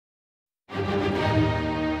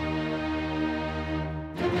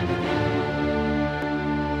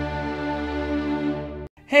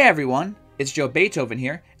Hey everyone, it's Joe Beethoven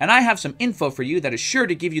here, and I have some info for you that is sure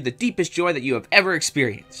to give you the deepest joy that you have ever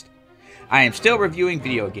experienced. I am still reviewing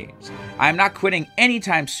video games. I am not quitting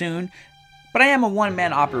anytime soon, but I am a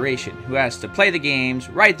one-man operation who has to play the games,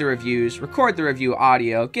 write the reviews, record the review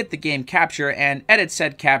audio, get the game capture, and edit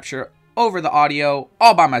said capture over the audio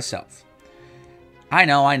all by myself. I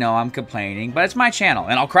know, I'm complaining, but it's my channel,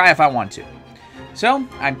 and I'll cry if I want to. So,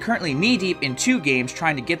 I'm currently knee-deep in 2 games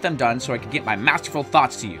trying to get them done so I can get my masterful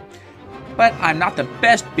thoughts to you. But I'm not the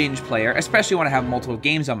best binge player, especially when I have multiple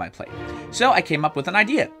games on my plate. So I came up with an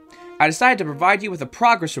idea. I decided to provide you with a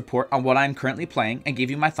progress report on what I'm currently playing and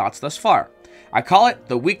give you my thoughts thus far. I call it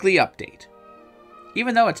the weekly update.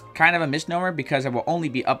 Even though it's kind of a misnomer because I will only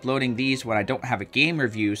be uploading these when I don't have a game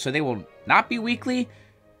review, so they will not be weekly,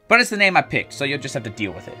 but it's the name I picked, so you'll just have to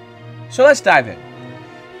deal with it. So let's dive in.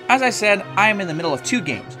 As I said, I am in the middle of 2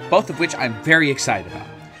 games, both of which I'm very excited about.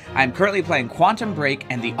 I am currently playing Quantum Break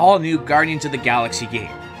and the all-new Guardians of the Galaxy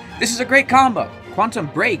game. This is a great combo. Quantum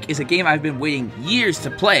Break is a game I've been waiting years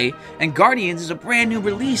to play, and Guardians is a brand new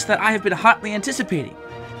release that I have been hotly anticipating.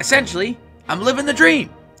 Essentially, I'm living the dream.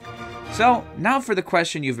 So, now for the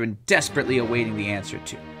question you've been desperately awaiting the answer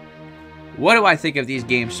to. What do I think of these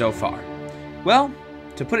games so far? Well,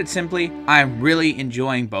 to put it simply, I'm really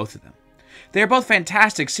enjoying both of them. They are both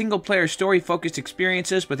fantastic single-player story-focused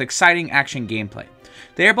experiences with exciting action gameplay.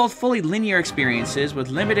 They are both fully linear experiences with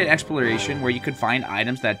limited exploration where you could find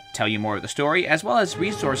items that tell you more of the story, as well as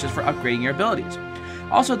resources for upgrading your abilities.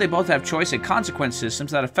 Also, they both have choice and consequence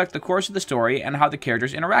systems that affect the course of the story and how the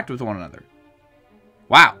characters interact with one another.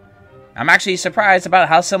 Wow, I'm actually surprised about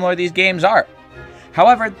how similar these games are.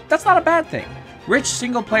 However, that's not a bad thing. Rich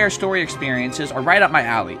single-player story experiences are right up my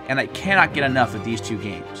alley, and I cannot get enough of these 2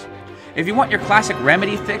 games. If you want your classic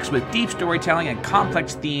Remedy fix with deep storytelling and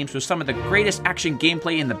complex themes with some of the greatest action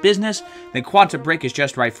gameplay in the business, then Quantum Break is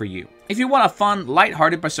just right for you. If you want a fun,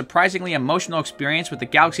 lighthearted, but surprisingly emotional experience with the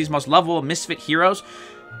galaxy's most lovable misfit heroes,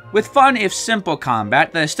 with fun if simple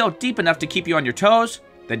combat that is still deep enough to keep you on your toes,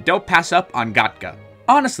 then don't pass up on Gatka.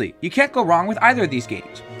 Honestly, you can't go wrong with either of these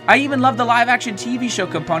games. I even love the live-action TV show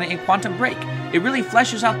component in Quantum Break. It really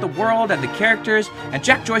fleshes out the world and the characters, and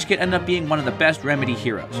Jack Joyce could end up being one of the best Remedy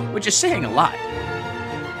heroes, which is saying a lot.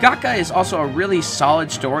 Gatka is also a really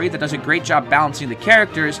solid story that does a great job balancing the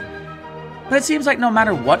characters, but it seems like no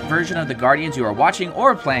matter what version of the Guardians you are watching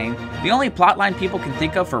or playing, the only plotline people can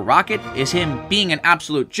think of for Rocket is him being an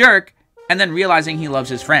absolute jerk and then realizing he loves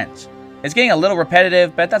his friends. It's getting a little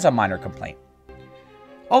repetitive, but that's a minor complaint.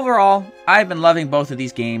 Overall, I've been loving both of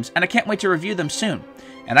these games, and I can't wait to review them soon,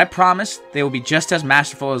 and I promise they will be just as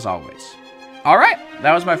masterful as always. Alright,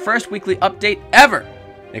 that was my first weekly update ever!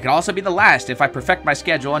 It could also be the last if I perfect my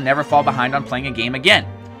schedule and never fall behind on playing a game again.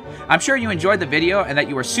 I'm sure you enjoyed the video and that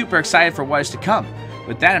you are super excited for what is to come.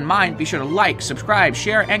 With that in mind, be sure to like, subscribe,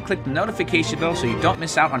 share, and click the notification bell so you don't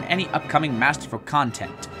miss out on any upcoming masterful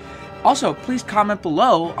content. Also, please comment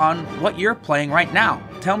below on what you're playing right now.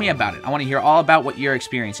 Tell me about it. I want to hear all about what you're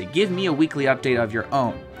experiencing. Give me a weekly update of your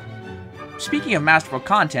own. Speaking of masterful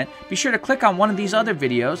content, be sure to click on one of these other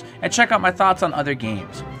videos and check out my thoughts on other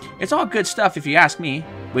games. It's all good stuff if you ask me,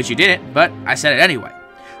 which you didn't, but I said it anyway.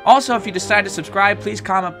 Also, if you decide to subscribe, please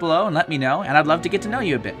comment below and let me know, and I'd love to get to know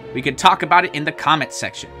you a bit. We could talk about it in the comments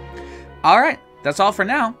section. Alright, that's all for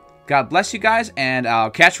now. God bless you guys, and I'll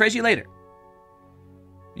catchphrase you later.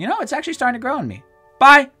 You know, it's actually starting to grow on me.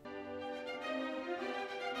 Bye!